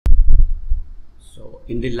So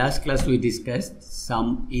in the last class we discussed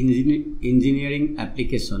some engineering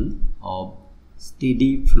application of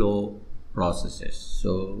steady flow processes.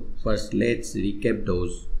 So first let's recap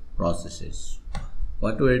those processes.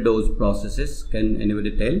 What were those processes? Can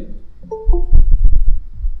anybody tell?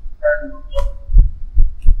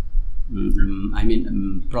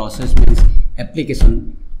 Process means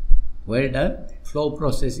application where the flow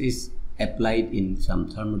process is applied in some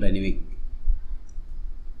thermodynamic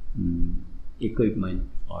equipment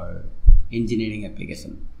or engineering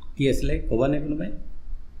application. Yes, like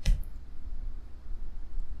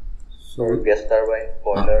so gas turbine,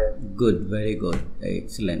 boiler. Good, very good,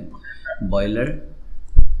 excellent. Boiler,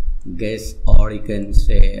 gas, or you can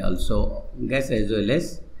say also gas as well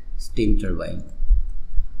as steam turbine.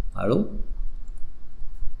 Hello?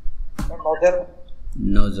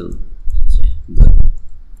 Nozzle. Good.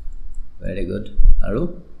 Very good.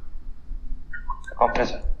 Hello?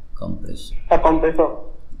 Compressor. Compressor. Compressor.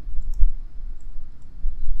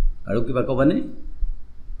 Hello, kiba kobane?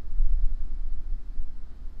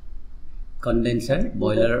 Condenser.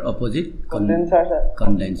 Boiler opposite. Condenser.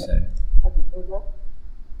 Condenser.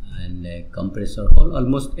 And compressor hole.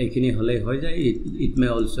 Almost ekini hole hoy jay. It may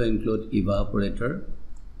also include evaporator.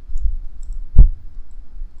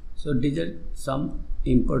 So these are some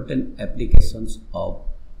important applications of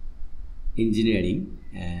engineering,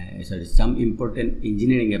 some important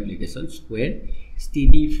engineering applications where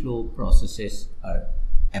steady flow processes are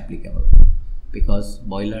applicable, because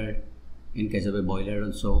boiler, in case of a boiler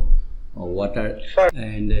also, water,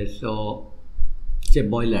 and so it's a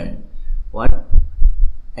boiler. What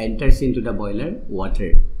enters into the boiler?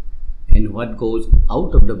 Water, and what goes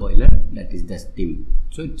out of the boiler? That is the steam.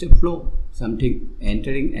 So it's a flow, something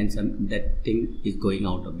entering and that thing is going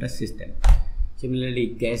out of the system. Similarly,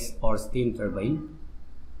 gas or steam turbine.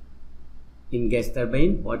 In gas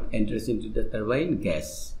turbine, what enters into the turbine?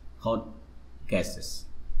 Gas, hot gases.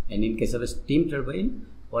 And in case of a steam turbine,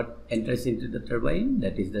 what enters into the turbine?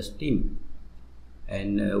 That is the steam.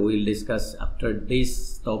 And we'll discuss after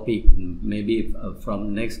this topic, maybe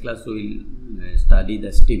from next class we will study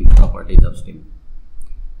the steam, properties of steam.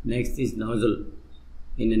 Next is nozzle.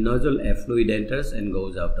 In a nozzle, a fluid enters and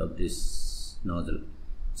goes out of this nozzle.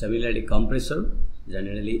 Similarly, compressor.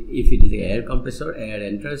 Generally, if it is an air compressor, air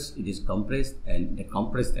enters, it is compressed, and the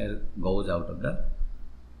compressed air goes out of the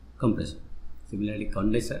compressor. Similarly,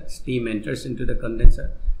 condenser. Steam enters into the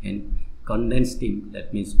condenser, and condensed steam,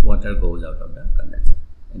 that means water goes out of the condenser.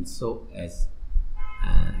 And so as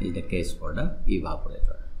is the case for the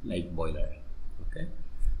evaporator, like boiler. Okay.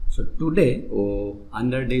 So today,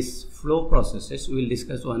 under this flow processes, we will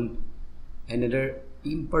discuss another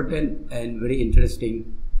important and very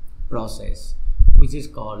interesting process, which is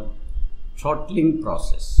called throttling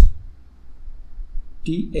process.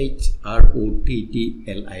 Throttling,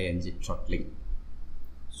 throttling.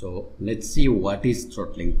 So let's see what is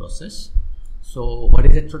throttling process. So what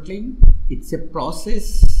is a throttling? It's a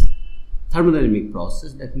process, thermodynamic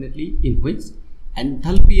process definitely, in which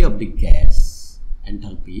enthalpy of the gas,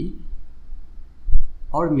 enthalpy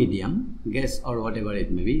or medium, gas or whatever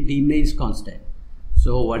it may be, remains constant.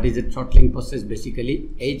 So what is a throttling process? Basically,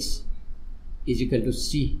 H is equal to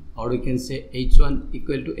C, or we can say H1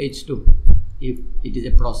 equal to H2. If it is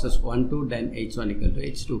a process 1-2, then H1 equal to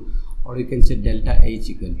H2, or you can say delta H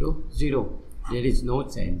equal to 0. There is no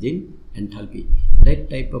change in enthalpy. That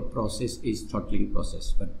type of process is throttling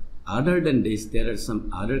process. But other than this, there are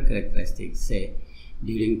some other characteristics. Say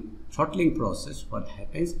during throttling process, what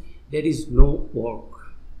happens? There is no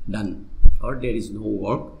work done, or there is no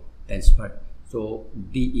work transferred. So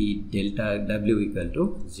dE delta W equal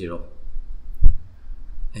to 0.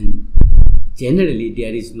 And generally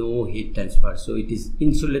there is no heat transfer, so it is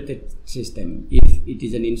insulated system. If it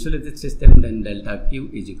is an insulated system, then delta Q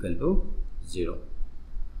is equal to 0.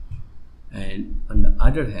 And on the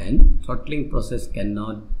other hand, throttling process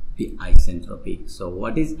cannot be isentropic. So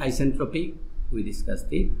what is isentropic? We discussed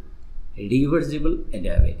it. Reversible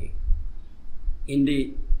adiabatic. In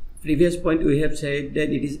the previous point we have said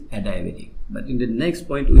that it is adiabatic, but in the next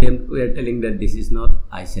point we are telling that this is not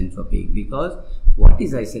isentropic, because what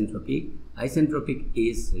is isentropic? Isentropic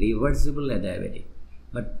is reversible adiabatic,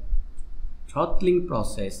 but throttling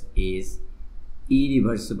process is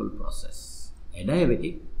irreversible process.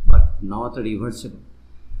 Adiabatic but not reversible.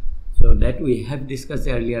 So that we have discussed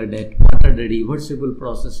earlier, that what are the reversible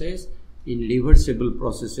processes? In reversible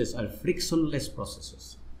processes are frictionless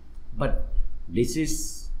processes. But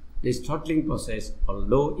this throttling process,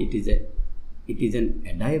 although it is an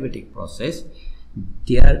adiabatic process,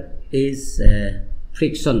 there is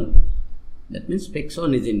friction. That means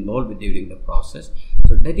friction is involved during the process.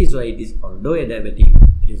 So that is why it is, although adiabatic,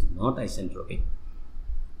 it is not isentropic,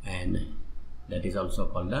 and that is also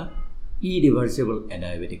called the irreversible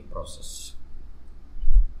adiabatic process.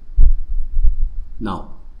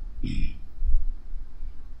 Now,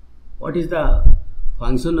 what is the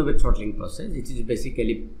function of a throttling process? It is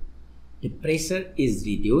basically the pressure is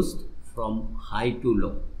reduced from high to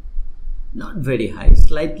low, not very high,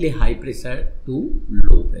 slightly high pressure to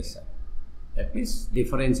low pressure. That means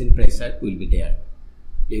difference in pressure will be there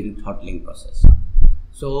during throttling process.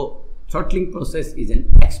 So throttling process is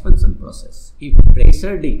an expansion process. If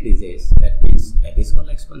pressure decreases, that means that is called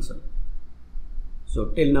expansion. So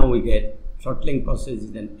till now we get throttling process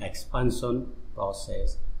is an expansion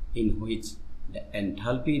process in which the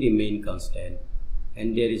enthalpy remain constant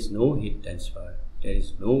and there is no heat transfer, there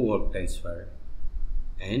is no work transfer,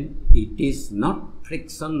 and it is not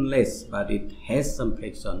frictionless, but it has some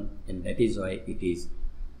friction, and that is why it is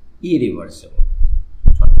irreversible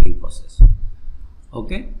throttling process.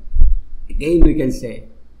 Okay, again we can say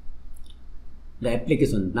the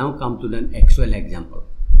application. Now come to an actual example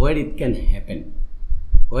where it can happen,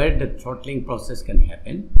 where the throttling process can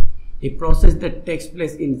happen. A process that takes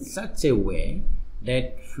place in such a way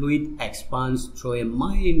that fluid expands through a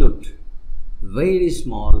minute, very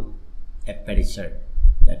small aperture,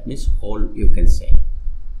 that means hole, you can say,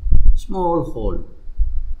 small hole,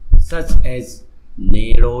 such as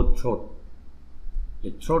narrow throat. The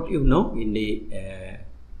throat, you know, in the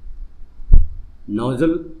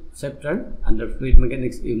nozzle chapter under fluid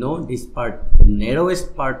mechanics, you know, this part, the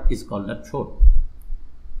narrowest part is called the throat.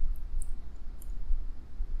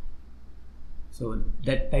 So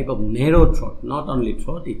that type of narrow throat, not only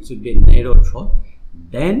throat, it should be a narrow throat,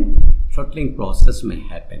 then throttling process may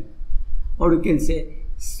happen. Or you can say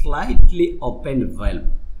slightly open valve.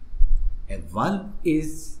 A valve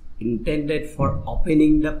is intended for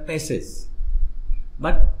opening the passage,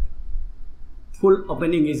 but full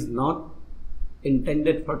opening is not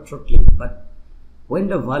intended for throttling. But when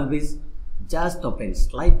the valve is just open,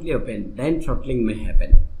 slightly open, then throttling may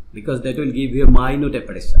happen, because that will give you a minute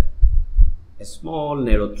aperture. A small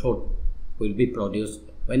narrow throat will be produced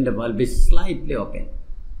when the valve is slightly open.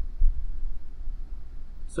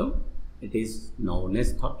 So it is known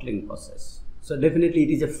as throttling process. So definitely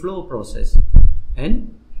it is a flow process,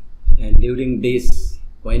 and during this,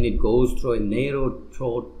 when it goes through a narrow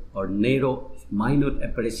throat or narrow minute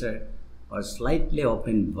aperture or slightly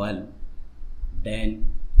open valve, then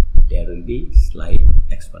there will be slight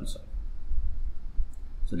expansion.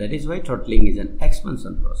 So that is why throttling is an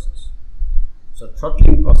expansion process. So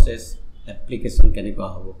throttling process application কেনেকুৱা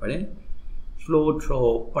হ'ব পাৰে? Flow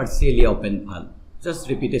through partially open valve. Just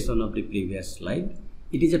repetition of the previous slide.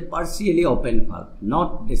 It is a partially open valve.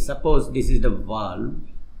 Not the, suppose this is the valve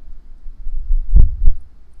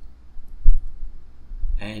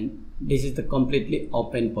and this is the completely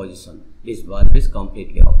open position. This valve is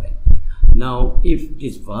completely open. Now if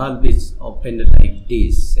this valve is opened like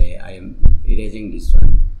this, say I am erasing this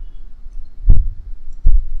one.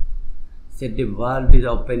 Say the valve is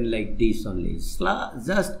open like this only,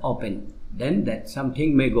 just open, then that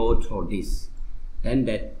something may go through this, then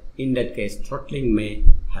that in that case throttling may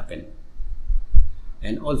happen.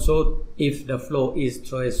 And also if the flow is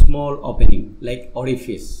through a small opening like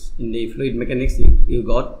orifice, in the fluid mechanics you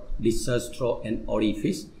got discharge through an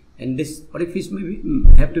orifice, and this orifice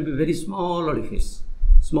may have to be very small orifice,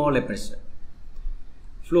 small aperture.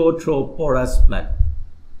 Flow through porous plug.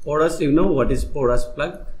 Porous, you know what is porous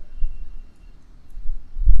plug?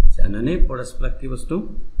 Porous plug was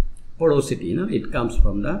to porosity, you know, it comes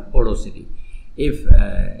from the porosity. If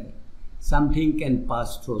something can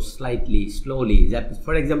pass through slightly, slowly, that,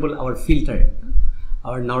 for example, our filter,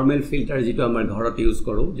 our normal filter, jitu amar gharat use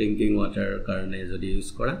koru, drinking water karone jodi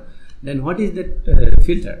use kora, then what is that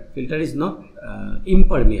filter? Filter is not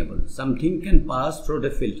impermeable. Something can pass through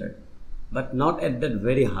the filter, but not at that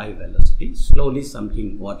very high velocity. Slowly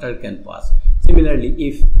something, water can pass. Similarly,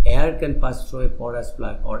 if air can pass through a porous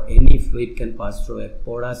plug or any fluid can pass through a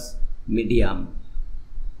porous medium,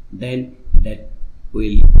 then that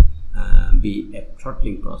will be a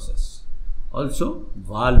throttling process. Also,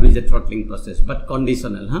 valve is a throttling process, but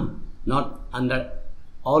conditional, not under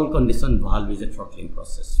all condition valve is a throttling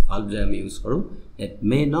process. Valve I use karo, that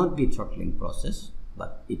may not be throttling process,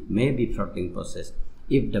 but it may be throttling process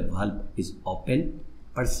if the valve is open,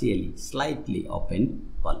 partially, slightly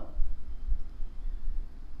open valve.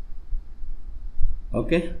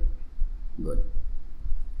 Okay, good.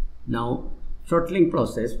 Now throttling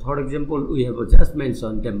process, for example, we have just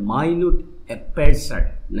mentioned the minute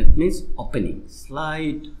aperture, that means opening,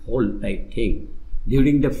 slight hole type thing.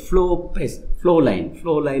 during the flow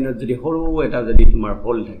line of the whole at the tumor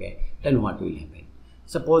hole again, then what will happen?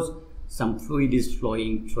 Suppose some fluid is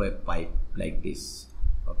flowing through a pipe like this.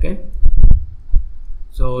 Okay,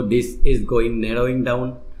 so this is going narrowing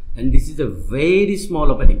down, and this is a very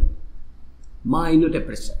small opening, minute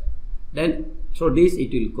pressure. Then through this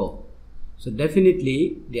it will go. So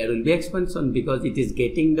definitely there will be expansion because it is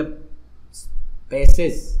getting the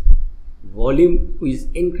passage volume is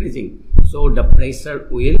increasing. So the pressure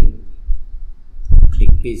will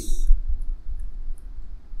decrease.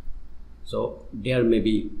 So there may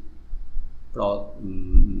be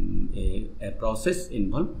a process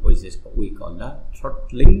involved, which is we call the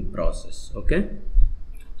throttling process. Okay,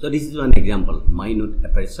 so this is one example,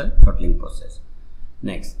 minute pressure throttling process.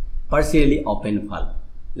 Next, partially open valve.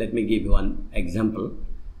 Let me give you one example.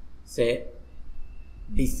 Say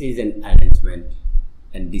this is an arrangement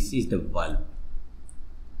and this is the valve.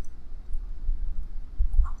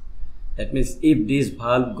 That means if this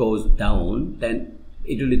valve goes down, then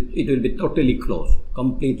it will be totally closed,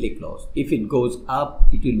 completely closed. If it goes up,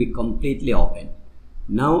 it will be completely open.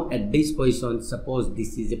 Now at this position, suppose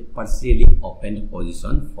this is a partially open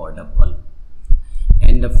position for the valve,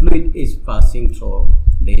 and the fluid is passing through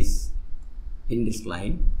this in this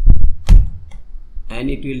line, and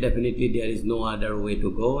it will definitely, there is no other way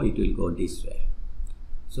to go, it will go this way.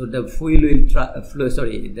 So the fluid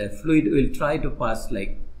will try to pass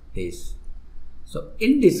like this. So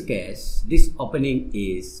in this case, this opening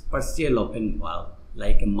is partial open valve,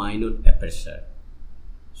 like a minute aperture.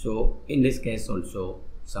 So in this case also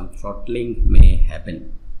some throttling may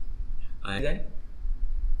happen. And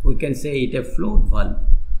we can say it a float valve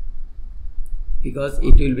because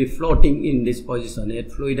it will be floating in this position.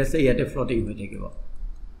 It fluid is a floating hoy thakibo.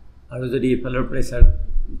 Aru jodi ifaler pressure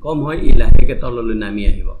kom hoy ilaheke tololu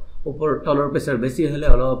nami ahibo. Upor tolor pressure besi hole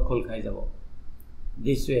olop khol khai jabo.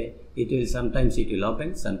 This way, it will sometimes it will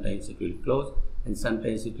open, sometimes it will close, and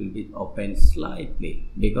sometimes it will be open slightly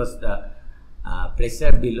because the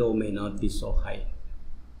pressure below may not be so high.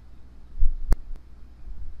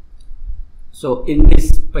 So in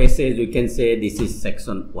this passage, we can say this is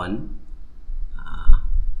section 1.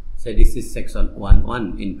 So this is section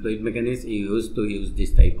 1. In fluid mechanics, you used to use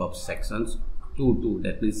this type of sections 2.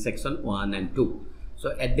 That means section 1 and 2.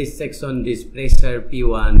 So at this section, this pressure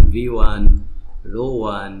P1, V1, rho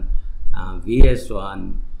 1,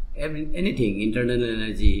 Vs1, anything, internal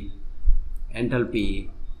energy, enthalpy.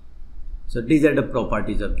 So these are the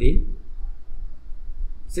properties of the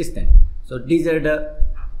system. So these are the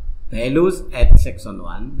values at section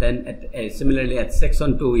 1. Then similarly at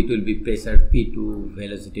section 2, it will be pressure P2,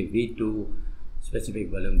 velocity V2, specific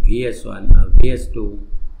volume Vs1, Vs2,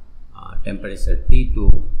 temperature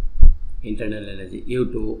T2, internal energy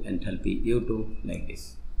U2, enthalpy U2, like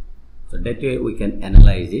this. So that way we can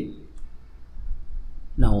analyze it.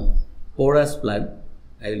 Now, porous plug,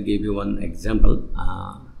 I will give you one example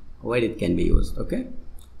where it can be used. Okay,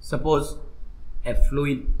 suppose a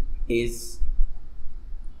fluid is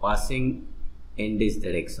passing in this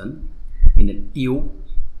direction in a tube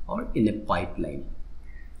or in a pipeline,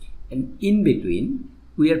 and in between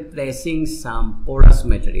we are placing some porous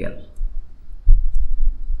material,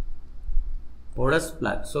 porous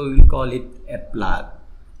plug. So we will call it a plug.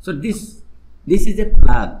 So this is a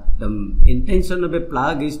plug. The intention of a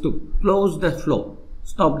plug is to close the flow,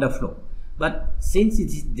 stop the flow. But since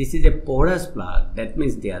this is a porous plug, that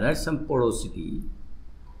means there are some porosity.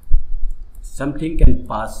 Something can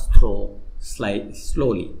pass through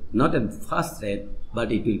slowly, not at fast rate,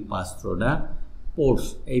 but it will pass through the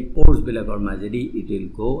pores. A pores bilakor majadi, it will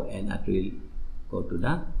go and it will go to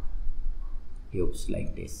the tubes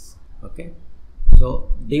like this. Okay. So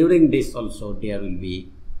during this also there may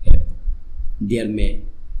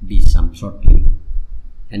be some throttling.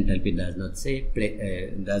 Enthalpy does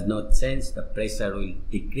not change. The pressure will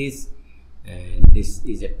decrease, and this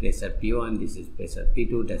is a pressure P1. This is pressure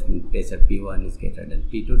P2. That means pressure P1 is greater than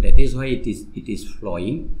P2. That is why it is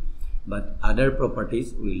flowing. But other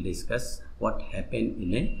properties we will discuss what happen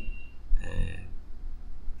in a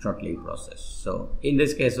throttling process. So in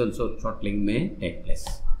this case also throttling may take place.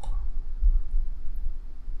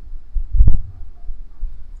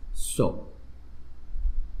 So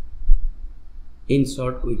in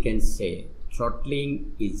short, we can say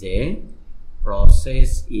throttling is a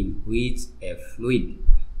process in which a fluid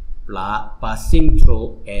passing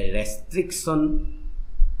through a restriction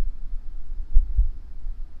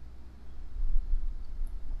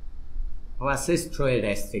passes through a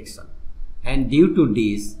restriction, and due to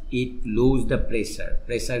this it lose the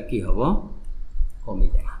pressure ki hobo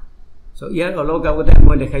komi jay. So here alog agote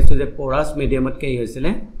moi dekhaisu je porous medium at kai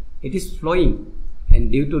hoisile, it is flowing,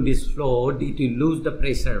 and due to this flow it will lose the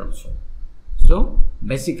pressure also. So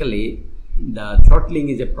basically the throttling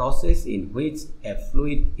is a process in which a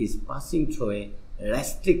fluid is passing through a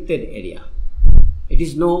restricted area. It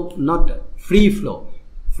is not free flow.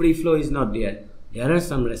 Free flow is not there. There are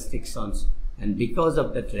some restrictions, and because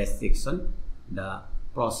of that restriction, the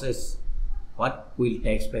process what will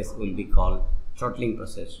take place will be called throttling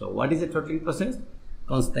process. So what is a throttling process?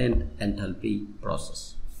 Constant enthalpy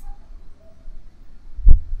process.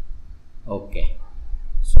 Okay.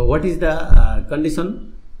 So what is the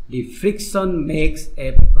condition? The friction makes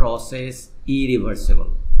a process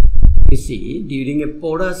irreversible. You see, during a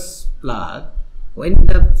porous plug, when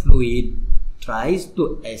the fluid tries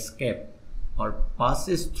to escape or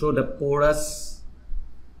passes through the porous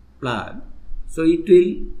plug, so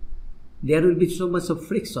there will be so much of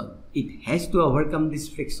friction. It has to overcome this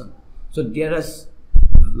friction. So there is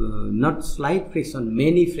not slight friction,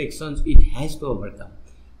 many frictions it has to overcome.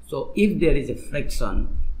 So if there is a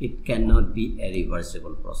friction, it cannot be a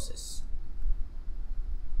reversible process.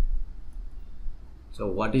 So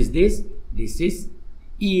what is this? This is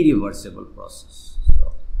irreversible process.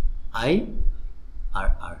 So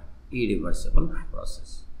IRR, irreversible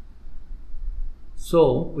process.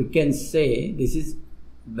 So we can say, this is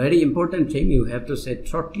very important thing, you have to say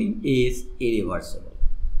throttling is irreversible.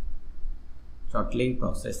 Throttling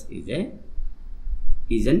process is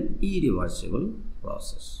an irreversible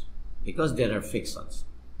process because there are frictions.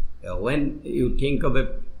 When you think of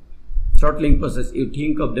a throttling process, you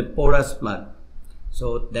think of the porous plug.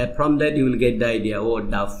 So that from that you will get the idea, oh,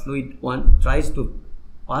 the fluid one tries to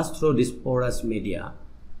pass through this porous medium,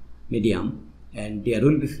 and there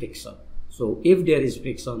will be friction. So if there is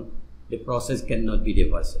friction, the process cannot be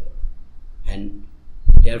reversible, and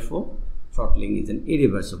therefore throttling is an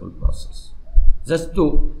irreversible process. Just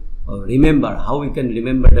to remember how we can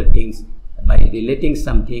remember the things by relating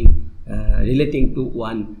something, relating to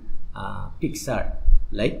one picture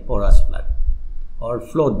like porous plug or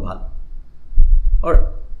float valve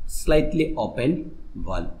or slightly open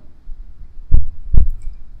valve.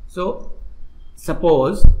 So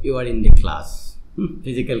suppose you are in the class,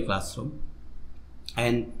 physical classroom,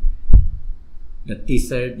 and the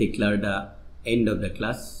teacher declared the end of the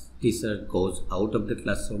class. Teacher goes out of the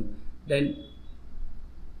classroom. Then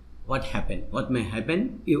what happened? What may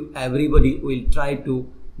happen? Everybody will try to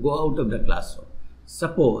go out of the classroom.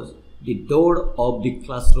 Suppose the door of the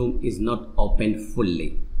classroom is not open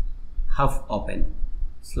fully, half open,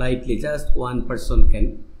 slightly, just one person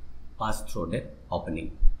can pass through the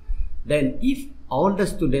opening. Then if all the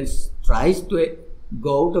students tries to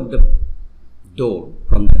go out of the door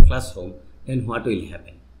from the classroom, then what will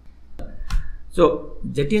happen? So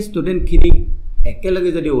যেতিয়া student খিনি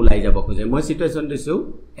একেলগে যদি ওলাই যাব খোজে, মই situation দিছো,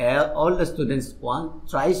 all the students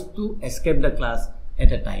tries to escape the class at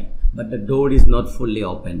a time, but the door is not fully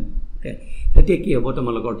open. Okay, তেতিয়া কি হ'ব?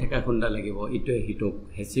 তোমালোকৰ ঠেকা খুন্দা লাগিব, ইটোৱে হিটোক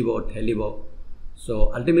হেঁচিব, ঠেলিব. So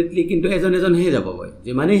ultimately কিন্তু এজন হে যাব গৈ,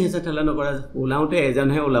 যিমানেই হেঁচা ঠেলা নকৰা ওলাওঁতে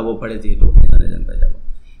এজনহে ওলাব পাৰে, যিহেতু এজন পাই যাব.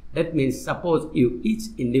 That means suppose each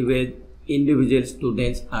individual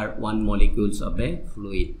students are one molecules of a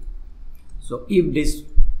fluid. So if this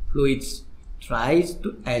fluid tries to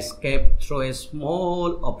escape through a small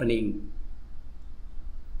opening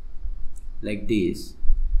like this,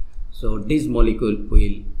 so this molecule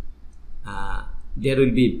will there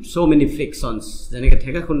will be so many frictions.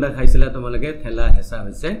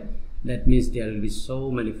 That means there will be so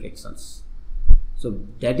many frictions. So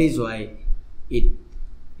that is why it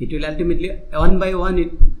will ultimately one by one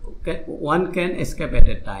one can escape at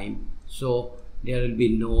a time. So there will be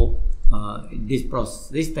no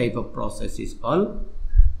this type of process is called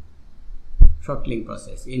throttling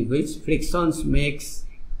process, in which frictions makes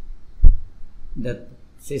the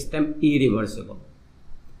system irreversible.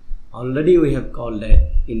 Already we have called that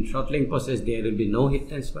in throttling process there will be no heat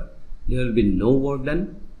transfer, there will be no work done,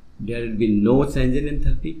 there will be no change in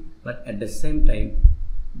enthalpy, but at the same time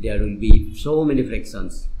there will be so many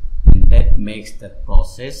frictions, and that makes the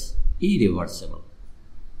process irreversible.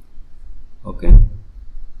 Okay,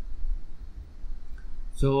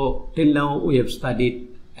 so till now we have studied,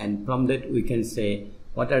 and from that we can say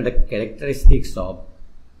what are the characteristics of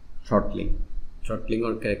throttling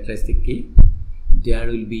or characteristic key. There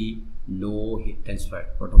will be no heat transfer.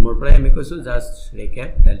 Just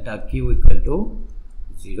recap, delta Q equal to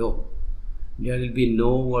 0. There will be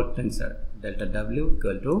no work transfer, delta W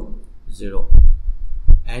equal to 0.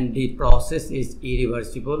 And the process is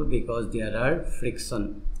irreversible because there are friction.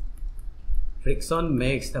 Friction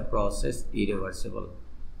makes the process irreversible.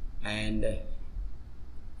 And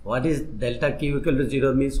what is delta Q equal to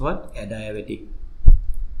 0 means what? Adiabatic.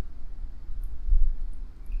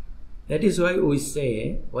 That is why we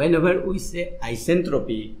say, whenever we say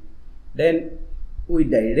isentropy, then we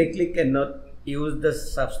directly cannot use the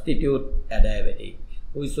substitute adiabatic.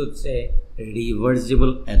 We should say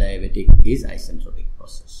reversible adiabatic is isentropic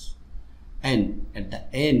process. And at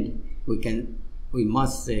the end, we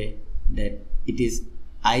must say that it is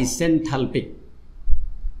isenthalpic.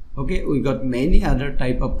 Okay, we got many other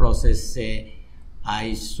type of process, say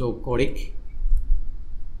isochoric,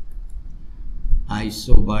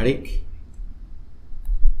 isobaric,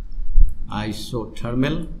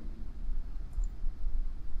 isothermal,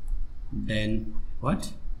 then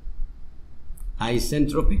what?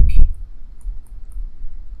 Isentropic.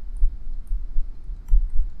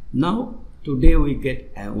 Now today we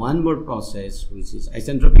get one more process, which is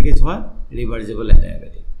isentropic is what? Reversible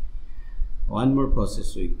adiabatic. One more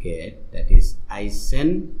process we get, that is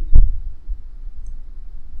isenthalpic.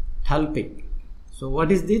 So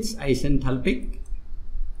what is this isenthalpic?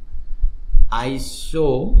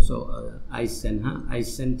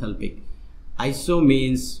 Isenthalpic. Iso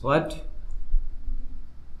means what?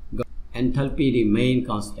 Enthalpy remain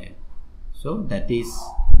constant. So that is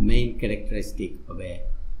main characteristic of a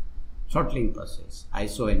throttling process.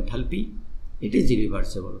 Isoenthalpy, it is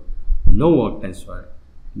irreversible. No work transfer,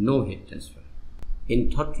 no heat transfer.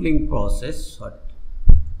 In throttling process, what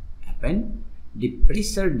happen? The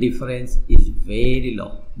pressure difference is very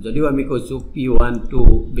low. Jodi ami koisu P1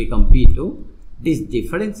 to become P2, this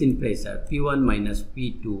difference in pressure P1 minus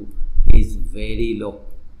P2 is very low,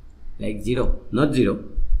 like 0, not 0,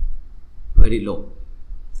 very low.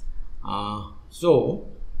 So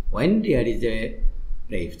when there is a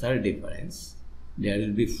pressure difference, there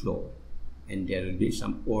will be flow and there will be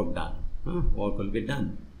some work done. Work will be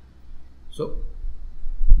done. So,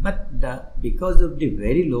 but because of the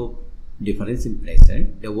very low difference in pressure,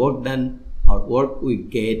 the work done or work we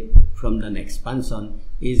get from the expansion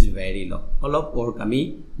is very low. All of work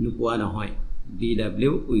ami nupua nahoy,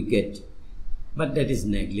 dW we get, but that is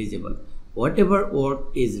negligible. Whatever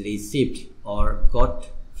work is received or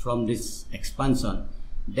got from this expansion,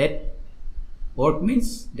 that work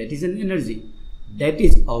means that is an energy that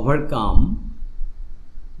is overcome,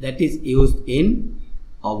 that is used in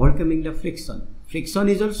overcoming the friction. Friction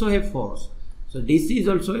is also a force. So this is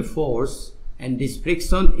also a force, and this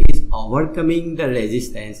friction is overcoming the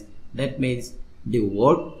resistance. That means the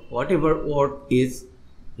work, whatever work is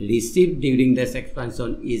received during this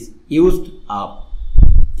expansion is used up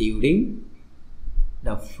during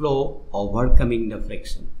the flow overcoming the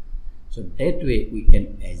friction. So that way we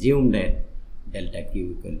can assume that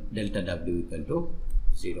delta W equal to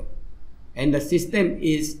 0. And the system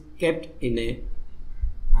is kept in a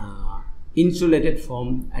insulated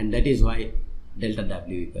form, and that is why delta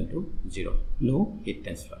W equal to 0. No heat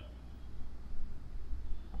transfer.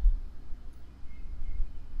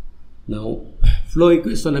 Now flow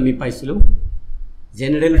equation ami paisilu.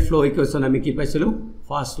 General flow equation ami ki paisilu?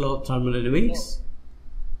 First law of thermodynamics.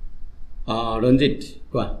 Ranjit,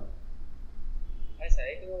 koa.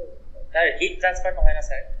 Heat transfer nohoy na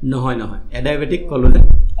sir? Nohoy. Adiabatic kolo je.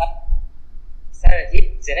 Sir,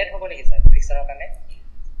 heat generate hobo niki sir? Friction kane?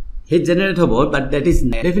 Heat generate hobo, but that is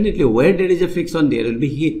definitely where there is a friction, there will be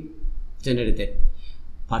heat generated.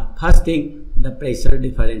 But first thing, the pressure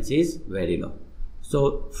difference is very low.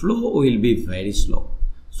 So flow will be very slow.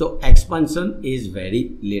 So expansion is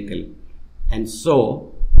very little. And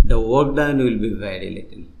so the work done will be very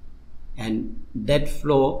little. And that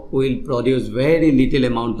flow will produce very little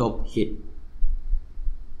amount of heat.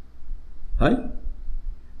 Right?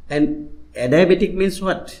 And adiabatic means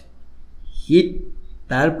what? Heat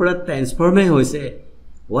tarpora transform hoise.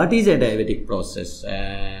 What is adiabatic process?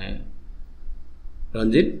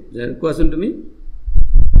 Ranjit, question to me?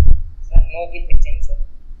 Sir, no heat exchange, sir.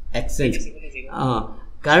 Exchange.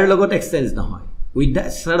 Car logot exchange na hoy. With the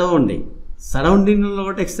surrounding. Surrounding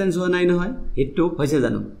logot exchange ho nai na hoy. Heat to hoise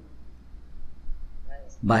jano.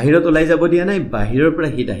 Bahirot olai jabo dia nai, bahiror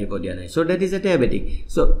pora heat ahibo dia nai. So that is adiabatic.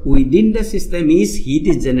 So within the system is heat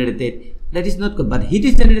is generated. That is not good, but heat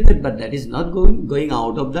is generated, but that is not going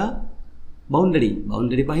out of the boundary.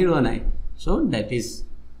 Boundary bahiro nai. So that is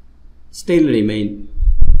still remain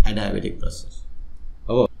adiabatic process.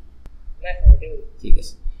 Oh.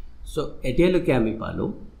 Yes. So etialoke ami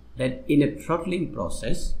palu that in a throttling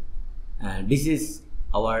process, this is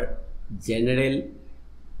our general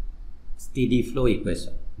steady flow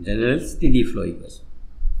equation.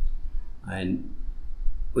 And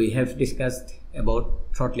we have discussed about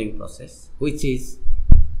throttling process, which is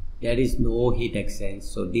there is no heat exchange,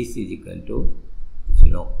 so this is equal to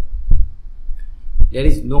 0. There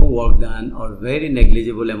is no work done or very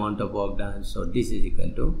negligible amount of work done, so this is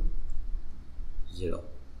equal to 0.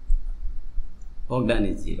 Work done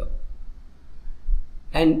is 0.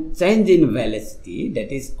 And change in velocity,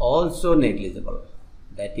 that is also negligible.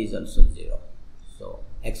 That is also 0. So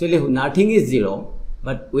actually nothing is 0,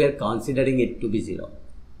 but we are considering it to be 0.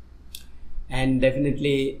 And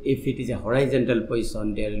definitely if it is a horizontal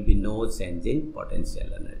position, there will be no change in potential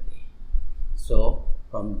energy. So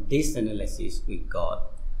from this analysis we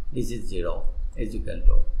got this is 0 is equal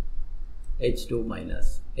to H2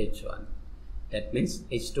 minus H1. That means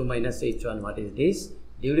H2 minus H1, what is this?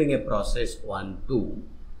 During a process 1, 2,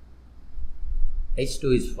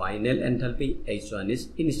 H2 is final enthalpy, H1 is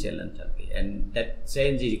initial enthalpy, and that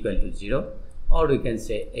change is equal to 0, or we can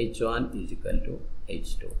say H1 is equal to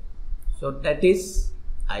H2. So that is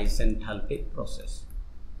isenthalpic process.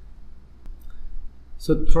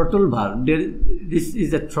 So throttle valve, this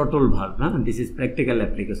is a throttle valve, this is practical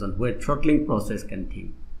application where throttling process can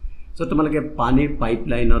think. So tomaloke panir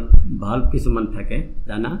pipeline or valve kisuman thake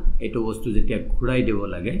jana etu bostu jetia ghurai dibo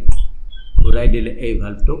lage ghurai dile ei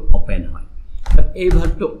valve to open hoy, but ei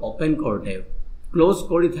valve to open korote close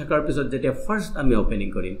kori thakar pisot jetia first ami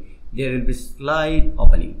opening korim, there will be slight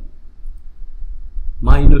opening,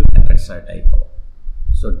 minute aperture type.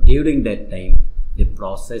 So during that time the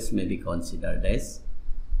process may be considered as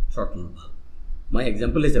throttle valve. My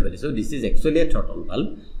example is available. So this is actually a throttle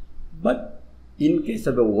valve, but in case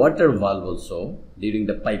of a water valve also, during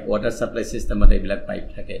the pipe water supply system at a black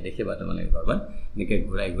pipe thake dekhiba tomale korba nike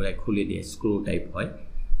ghurai khuli diye screw type hoy.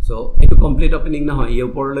 So etu complete opening na hoy, e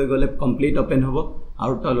upor loi gole complete open hobo,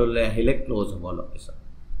 aru tolole ahile close hobo location.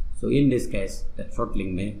 So in this case the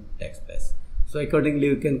throttling may take place. So accordingly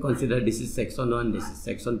you can consider this is section 1, this is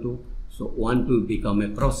section 2. So 1, 2 become a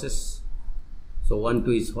process. So 1,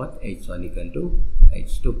 2 is what? H1 equal to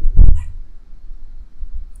H2.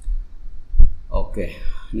 Okay,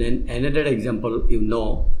 then another example, you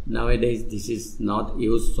know, nowadays this is not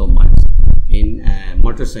used so much. In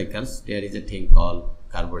motorcycles, there is a thing called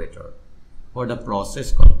carburetor, or the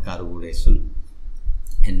process called carburation.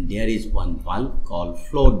 And there is one valve called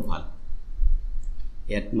float valve.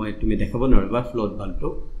 Yet moi tumi dekhabo norba float valve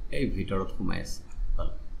to ei bhitorot khumai ase.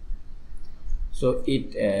 So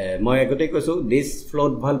it moi agote koisu this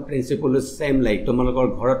float valve principle is same like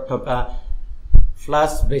tomalokor ghorot thoka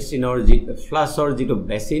flush basin or flush or jito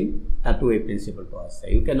basin tatu a principle to ase.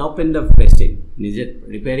 You can open the basin nije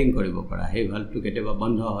repairing koribo para hey valve to keteba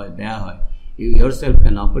bondho hoy beya hoy, you yourself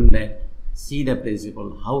can open that, see the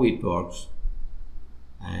principle how it works.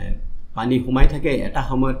 Pani humai thake eta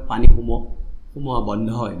samoyot pani humoa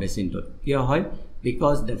bondho hoy basin to kiya hoy,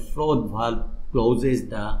 because the float valve closes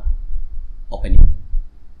the opening.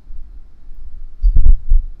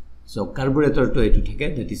 So carburetor to etu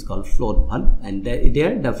thake, that is called float valve, and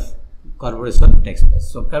there the carburation takes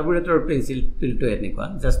place. So carburetor principle to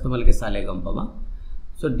enekwa just tomalke sale gam paba.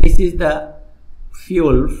 So this is the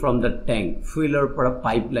fuel from the tank, fueler pora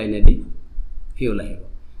pipeline edi fuel ahibo.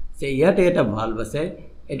 So yate eta valve ase,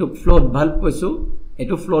 etu float valve koisu,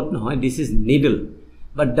 etu float nohoy, this is needle,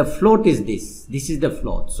 but the float is this is the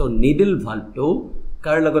float. So needle valve to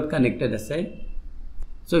car logot connected ase.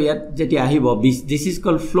 So yet jeti ahibo, this is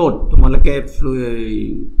called float. Tomalake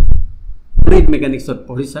fluid mechanics of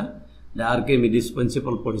porisa, the Archimedes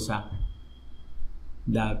principle porisa,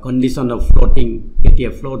 the condition of floating,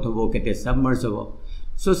 ketia float hobo, ketia submerge hobo.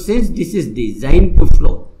 So since this is designed to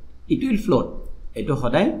float, it will float. Eto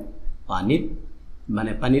hodai panit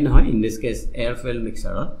mane pani nohoy, in this case air fuel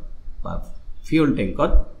mixer or fuel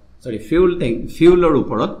tankot, sorry fuel or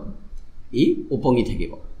uporot I upongi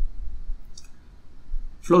thakibo,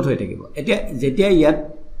 float hoy thakibo. Etia jetia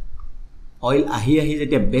yat oil ahi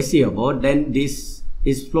jetia besi hobo, then this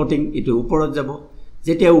is floating, itu uporot jabo.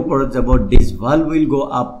 Jetia uporot jabo, this valve will go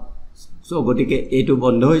up. So gotike etu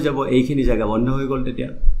bondho hoy jabo, eikhini jaga bondho hoy gol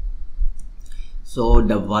tetia. So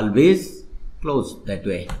the valve is closed that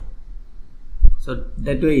way. So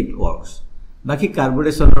that way it works. Baki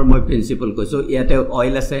carburation or my principle ko. So yate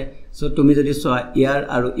oil ase. So tumi jodi so air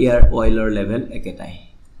aru air oiler level eketai.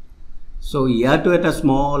 So yato eta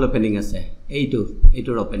small opening ase.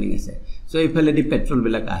 Eitur opening ase. So ifale di petrol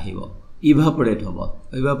bilak ahibo. Evaporate hobo.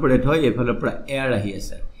 Evaporate hoy ifale pura air ahi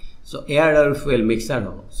ase. So air aru fuel mixer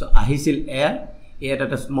hobo. So ahisil air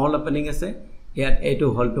eta small opening ase. Yat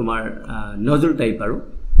etu hol tumar nozzle type aru.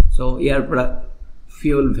 So air pura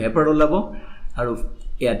fuel vapor olabo aru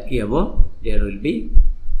yat ki hobo, there will be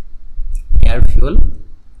air fuel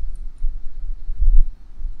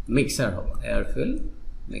mixer hobo, air fuel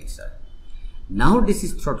mixer. Now this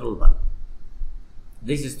is throttle valve.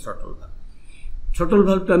 This is throttle valve. Throttle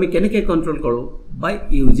valve to ami keneke control koru by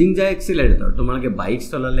using the accelerator. Tomalake bike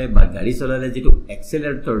cholale ba gari cholale jitu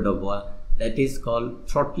accelerator doboa, that is called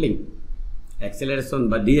throttling. acceleration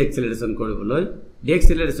বা deceleration কৰিবলৈ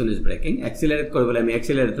deceleration is braking accelerate কৰিবলৈ আমি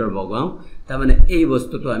accelerator বগাও তাৰ মানে এই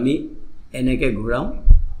বস্তুটো আমি এনেকে ঘুৰাও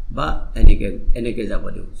বা এনেকে যাব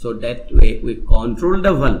দিও so that way we control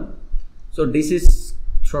the valve so this is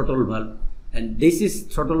throttle valve and this is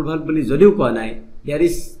throttle valve বুলি যদিও কোৱা নাই there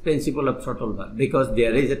is principle of throttle valve because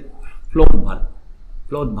there is a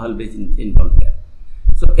float valve is involved here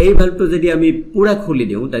so এই ভালভটো যদি আমি পুৰা খুলি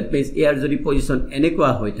দিও that means air যদি position এনেকুৱা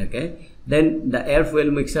হৈ থাকে then the air fuel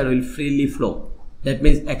mixture will freely flow that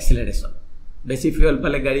means acceleration বেছি fuel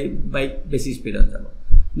পালে গাড়ী বাইক বেছি স্পিডত যাব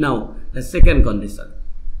now the second condition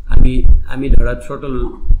আমি ধৰা throttle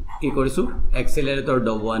কি কৰিছো accelerator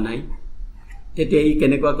দবোৱা নাই তেতিয়া এই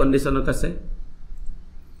কেনেকুৱা কন্ডিশনত আছে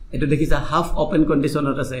এটো দেখিছা হাফ ওপেন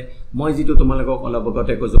কন্ডিশনত আছে মই যেটো তোমালোকক অলপ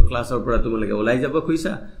আগতে কৈছো ক্লাছৰ পৰা তোমালোকে ওলাই যাব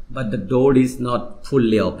খুইছা but the door is not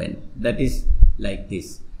fully open that is like this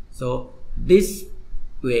so this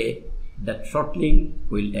way the throttling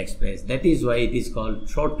will take place that is why it is called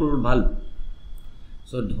throttle valve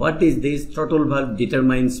so what is this throttle valve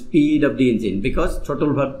determines speed of the engine because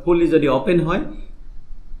throttle valve fully jodi open hoy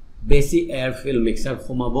basi air fuel mixer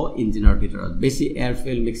khomabo engine or bitorat basi air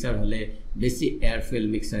fuel mixer hole basi air fuel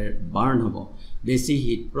mixer burn hobo basi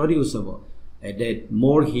heat produce hobo that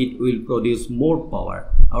more heat will produce more power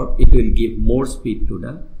or it will give more speed to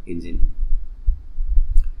the engine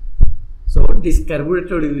so this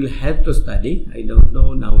carburetor you will have to study I don't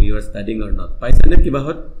know now you are studying or not paisane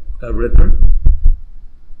kibahot carburetor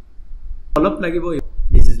অলপ লাগিব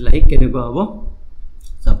this is like কেনেকুৱা হ'ব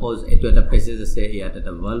suppose এটো এটা passage আছে ইয়াত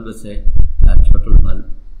এটা valve আছে throttle valve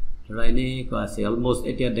ৰাইনে কো আছে almost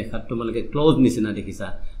এতিয়া দেখাত তোমালকে ক্লোজ নিচিনা দেখিছা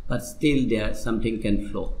but still there something can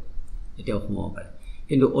flow এটা হ'ব পাৰে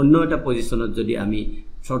কিন্তু অন্য এটা পজিশনত যদি আমি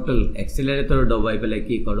throttle accelerator দবাই পেলাই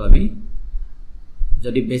কি কৰো আমি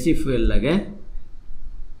যদি বেছি ফুয়েল লাগে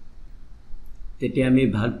তেতিয়া আমি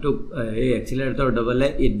ভালটো এই accelerator দবালে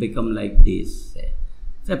it become like this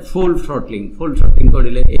so full throttling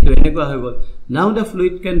korile eto enekwa hoy gol now the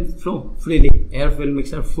fluid can flow freely air fuel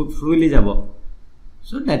mixer freely jabo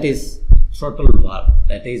so that is throttle valve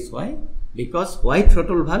that is why why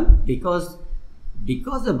throttle valve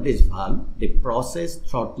because of this valve the process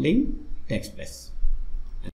throttling takes place